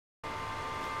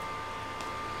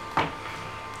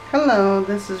Hello,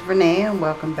 this is Renee and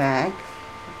welcome back.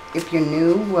 If you're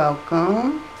new,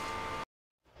 welcome.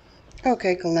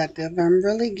 Okay, collective, I'm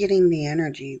really getting the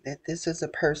energy that this is a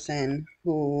person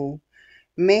who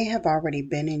may have already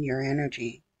been in your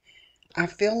energy. I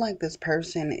feel like this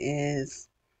person is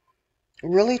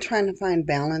really trying to find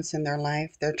balance in their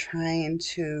life. They're trying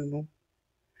to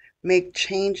make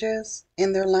changes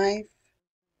in their life.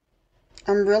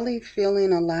 I'm really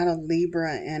feeling a lot of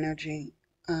Libra energy.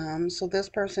 So this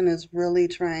person is really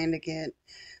trying to get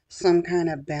some kind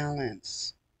of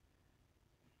balance.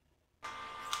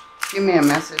 Give me a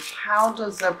message. How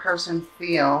does that person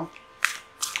feel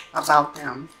about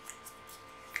them?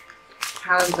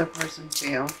 How does that person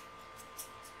feel?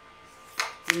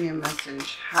 Give me a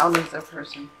message. How does that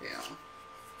person feel?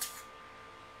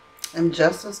 And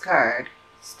Justice card.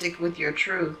 Stick with your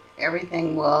truth.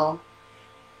 Everything will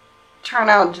turn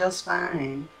out just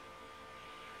fine.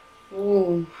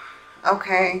 Ooh.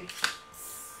 Okay.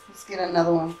 Let's get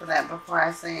another one for that before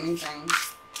I say anything.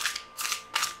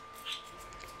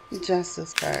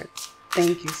 Justice card.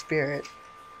 Thank you, Spirit.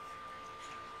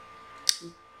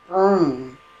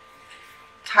 Boom.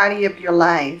 Tidy up your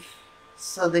life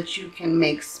so that you can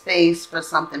make space for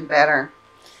something better.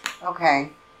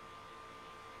 Okay.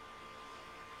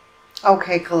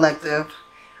 Okay, collective.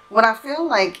 What I feel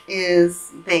like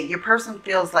is that your person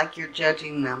feels like you're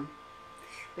judging them.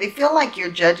 They feel like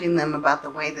you're judging them about the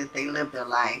way that they live their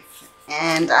life.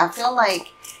 And I feel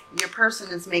like your person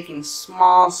is making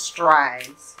small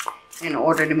strides in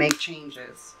order to make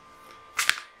changes.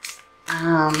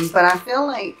 But I feel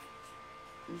like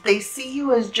they see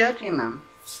you as judging them.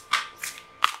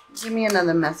 Give me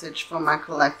another message for my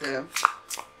collective.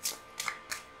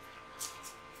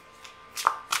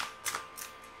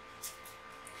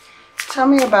 Tell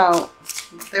me about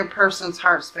their person's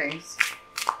heart space.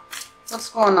 What's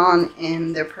going on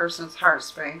in their person's heart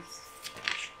space?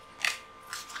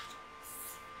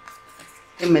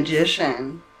 The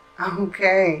Magician.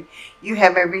 Okay. You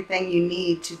have everything you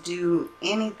need to do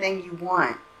anything you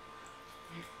want.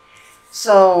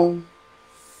 So,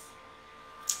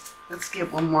 let's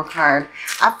get one more card.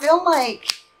 I feel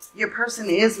like your person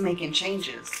is making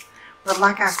changes. But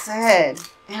like I said,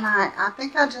 and I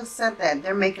think I just said that,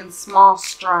 they're making small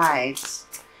strides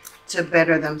to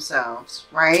better themselves,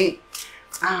 right?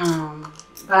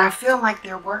 But I feel like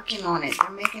they're working on it. They're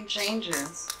making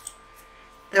changes.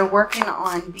 They're working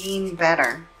on being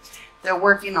better. They're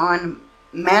working on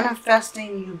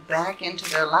manifesting you back into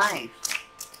their life.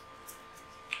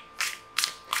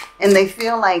 And they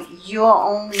feel like you'll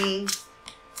only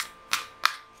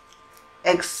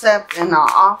accept an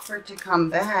offer to come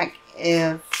back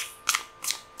if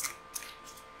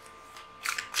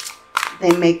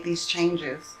they make these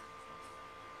changes.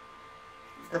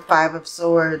 The Five of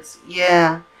Swords.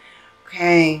 Yeah.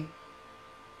 Okay.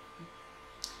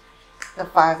 The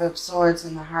Five of Swords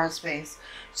in the heart space.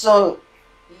 So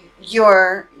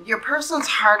your person's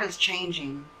heart is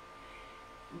changing.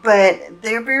 But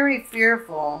they're very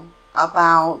fearful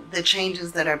about the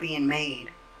changes that are being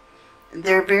made.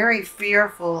 They're very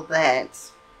fearful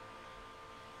that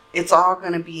it's all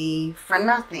going to be for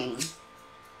nothing.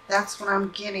 That's what I'm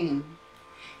getting.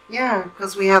 Yeah,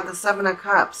 because we have the Seven of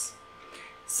Cups.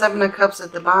 Seven of Cups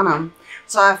at the bottom.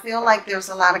 So I feel like there's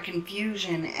a lot of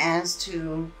confusion as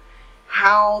to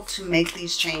how to make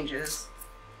these changes,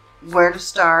 where to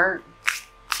start,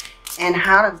 and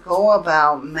how to go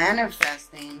about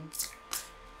manifesting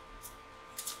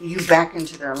you back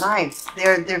into their life.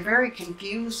 They're very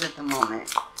confused at the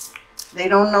moment. They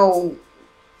don't know.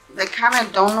 They kind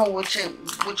of don't know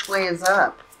which way is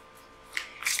up.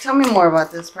 Tell me more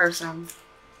about this person.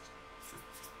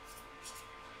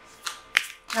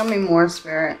 Tell me more,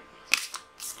 Spirit.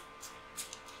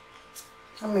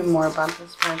 Tell me more about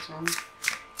this person.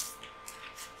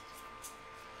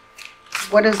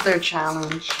 What is their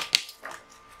challenge?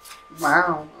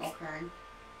 Wow, okay.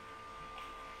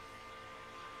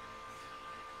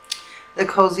 The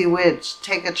Cozy Witch.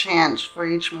 Take a chance, for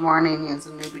each morning is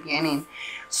a new beginning.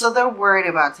 So they're worried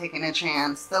about taking a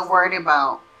chance. They're worried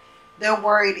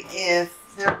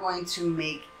if they're going to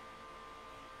make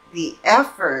the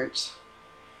effort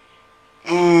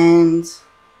and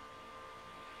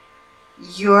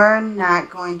you're not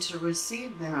going to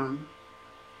receive them.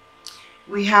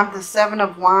 We have the Seven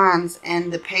of Wands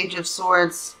and the Page of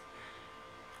Swords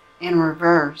in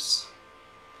reverse.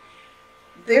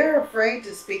 They're afraid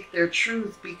to speak their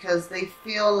truth because they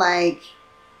feel like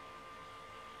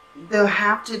they'll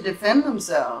have to defend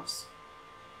themselves.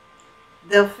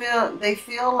 They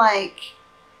feel like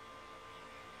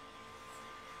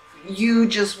you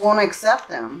just won't accept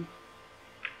them.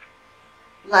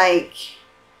 Like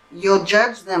you'll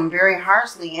judge them very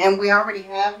harshly. And we already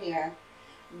have here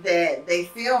that they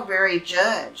feel very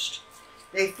judged.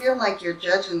 They feel like you're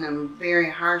judging them very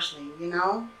harshly, you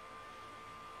know?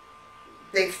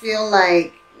 They feel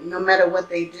like no matter what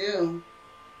they do,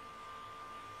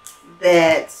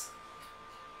 that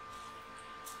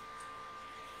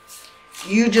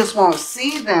you just won't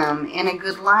see them in a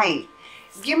good light.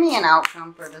 Give me an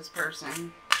outcome for this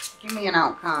person. Give me an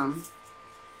outcome.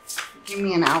 Give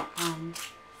me an outcome.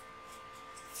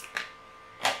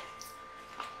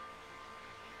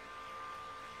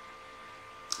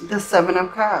 The Seven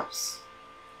of Cups.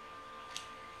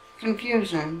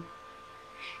 Confusion.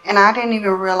 And I didn't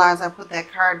even realize I put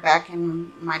that card back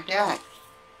in my deck.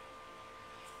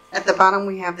 At the bottom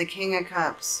we have the King of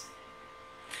Cups.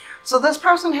 So this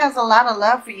person has a lot of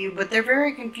love for you, but they're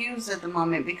very confused at the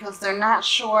moment because they're not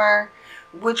sure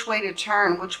which way to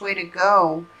turn, which way to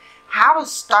go, how to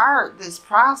start this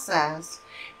process,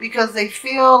 because they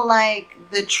feel like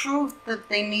the truth that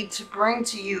they need to bring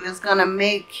to you is going to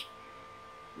make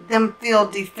them feel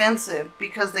defensive,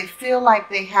 because they feel like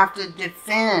they have to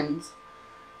defend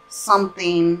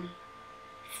something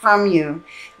from you.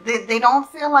 They don't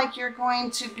feel like you're going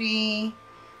to be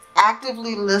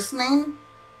actively listening,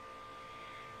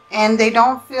 and they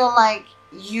don't feel like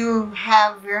you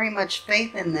have very much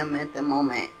faith in them at the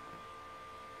moment.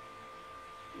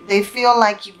 They feel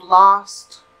like you've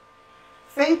lost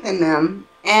faith in them,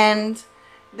 and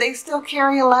they still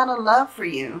carry a lot of love for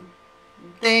you.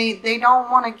 They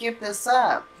don't want to give this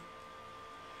up.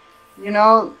 You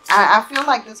know, I feel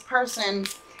like this person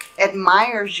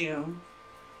admires you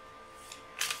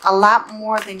a lot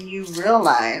more than you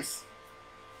realize,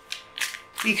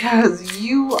 because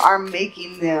you are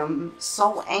making them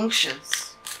so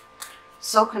anxious,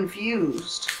 so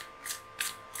confused,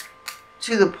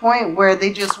 to the point where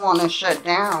they just want to shut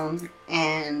down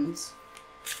and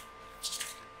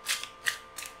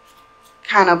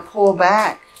kind of pull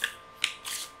back.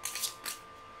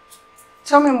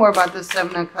 Tell me more about the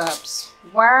Seven of Cups.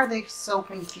 Why are they so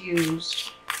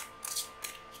confused?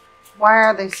 Why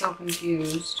are they so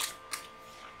confused?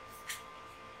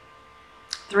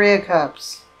 Three of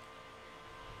Cups.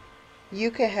 You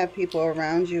could have people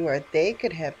around you, or they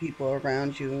could have people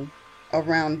around you,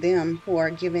 around them, who are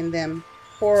giving them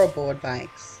horrible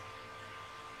advice.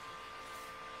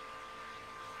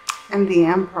 And the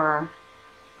Emperor.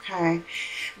 Okay.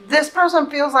 This person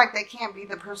feels like they can't be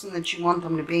the person that you want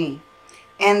them to be.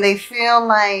 And they feel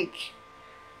like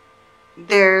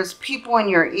there's people in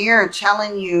your ear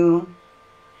telling you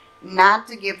not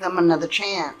to give them another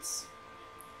chance,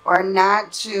 or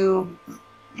not to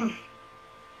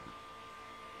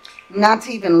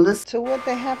even listen to what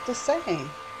they have to say.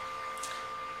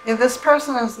 If this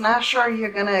person is not sure you're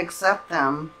going to accept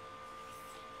them,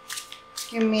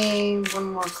 give me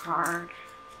one more card.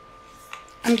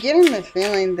 I'm getting the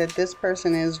feeling that this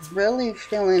person is really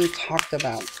feeling talked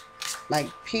about. Like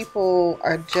people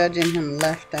are judging him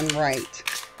left and right.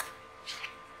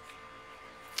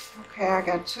 Okay, I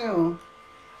got two.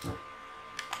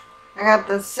 I got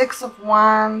the Six of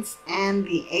Wands and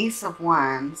the Ace of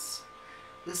Wands.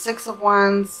 The Six of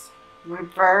Wands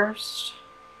reversed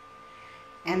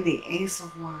and the Ace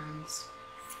of Wands.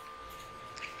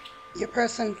 Your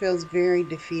person feels very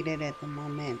defeated at the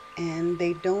moment, and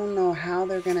they don't know how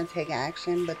they're going to take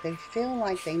action, but they feel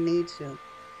like they need to.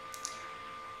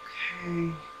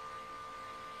 Okay.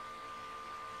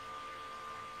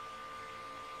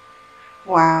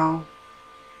 Wow.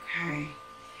 Okay.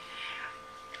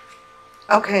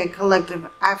 Okay, collective.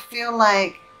 I feel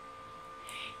like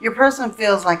your person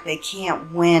feels like they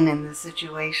can't win in this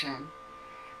situation.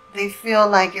 They feel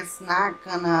like it's not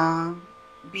gonna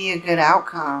be a good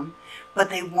outcome, but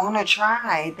they want to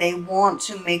try. They want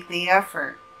to make the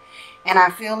effort. And I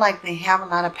feel like they have a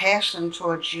lot of passion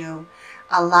towards you,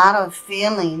 a lot of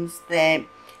feelings that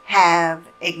have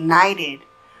ignited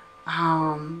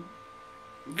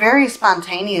very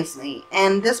spontaneously.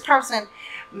 And this person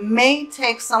may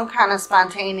take some kind of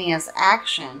spontaneous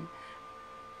action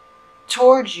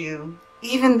towards you,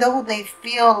 even though they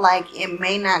feel like it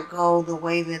may not go the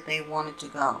way that they want it to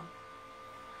go.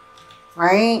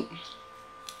 Right?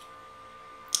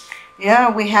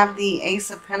 Yeah, we have the Ace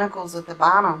of Pentacles at the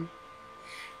bottom.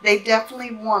 They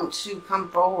definitely want to come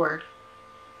forward.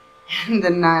 And the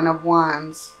Nine of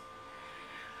Wands.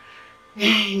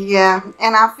 Yeah,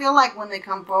 and I feel like when they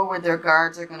come forward, their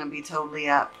guards are going to be totally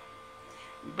up.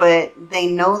 But they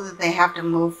know that they have to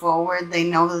move forward. They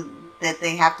know that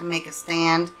they have to make a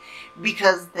stand,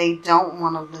 because they don't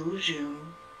want to lose you.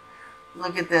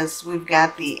 Look at this. We've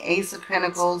got the Ace of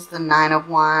Pentacles, the Nine of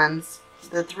Wands,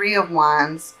 the Three of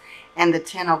Wands, and the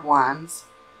Ten of Wands.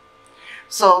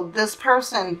 So this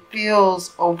person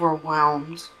feels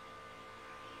overwhelmed.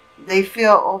 They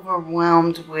feel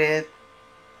overwhelmed with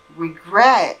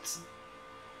regret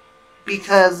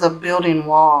because of building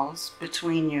walls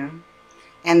between you.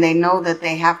 And they know that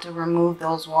they have to remove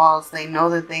those walls. They know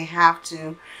that they have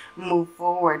to move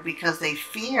forward because they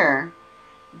fear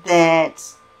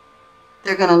that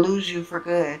they're going to lose you for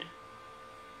good.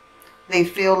 They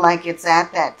feel like it's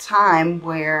at that time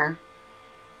where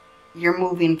you're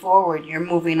moving forward, you're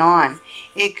moving on.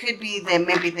 It could be that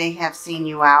maybe they have seen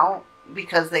you out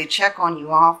because they check on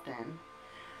you often.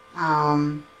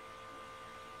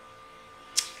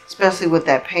 Especially with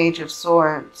that Page of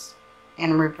Swords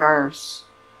in reverse.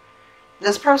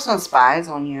 This person spies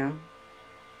on you.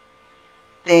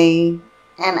 And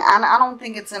I don't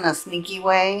think it's in a sneaky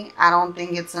way. I don't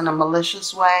think it's in a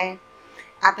malicious way.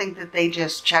 I think that they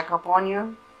just check up on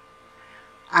you.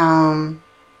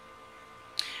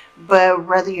 But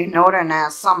whether you know it or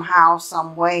not, somehow,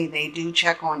 some way, they do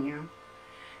check on you.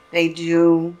 They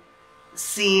do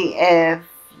see if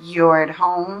you're at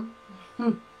home.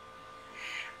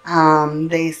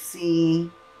 They see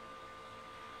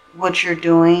what you're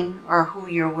doing or who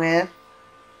you're with.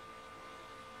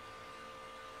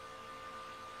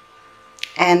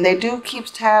 And they do keep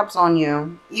tabs on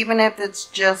you, even if it's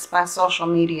just by social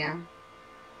media.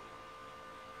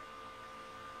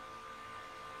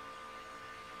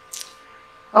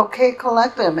 Okay,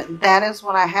 collective, that is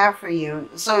what I have for you.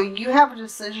 So you have a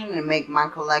decision to make, my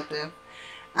collective.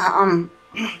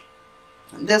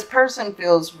 This person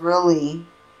feels really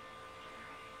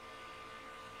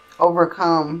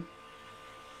overcome.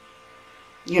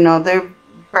 You know, they're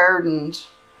burdened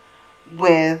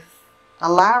with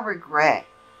a lot of regret,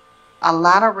 a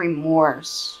lot of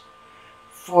remorse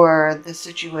for the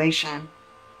situation.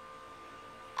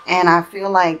 And I feel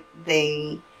like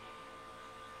they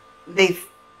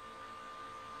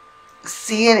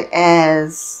see it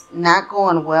as not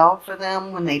going well for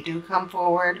them when they do come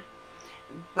forward.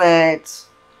 But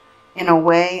in a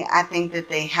way, I think that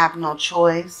they have no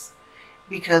choice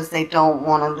because they don't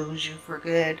want to lose you for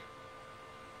good.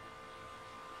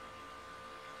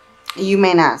 You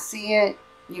may not see it.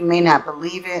 You may not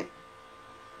believe it.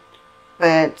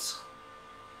 But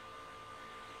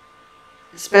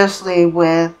especially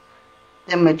with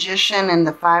the Magician and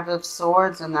the Five of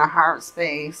Swords in their heart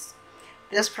space,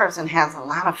 this person has a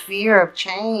lot of fear of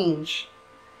change.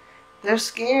 They're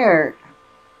scared.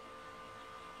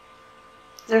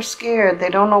 They're scared. They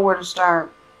don't know where to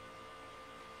start.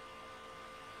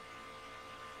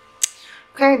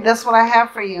 Okay, that's what I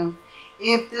have for you.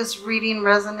 If this reading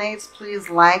resonates, please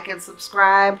like and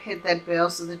subscribe. Hit that bell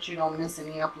so that you don't miss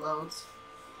any uploads.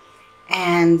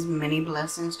 And many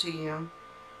blessings to you.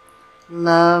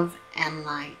 Love and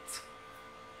light.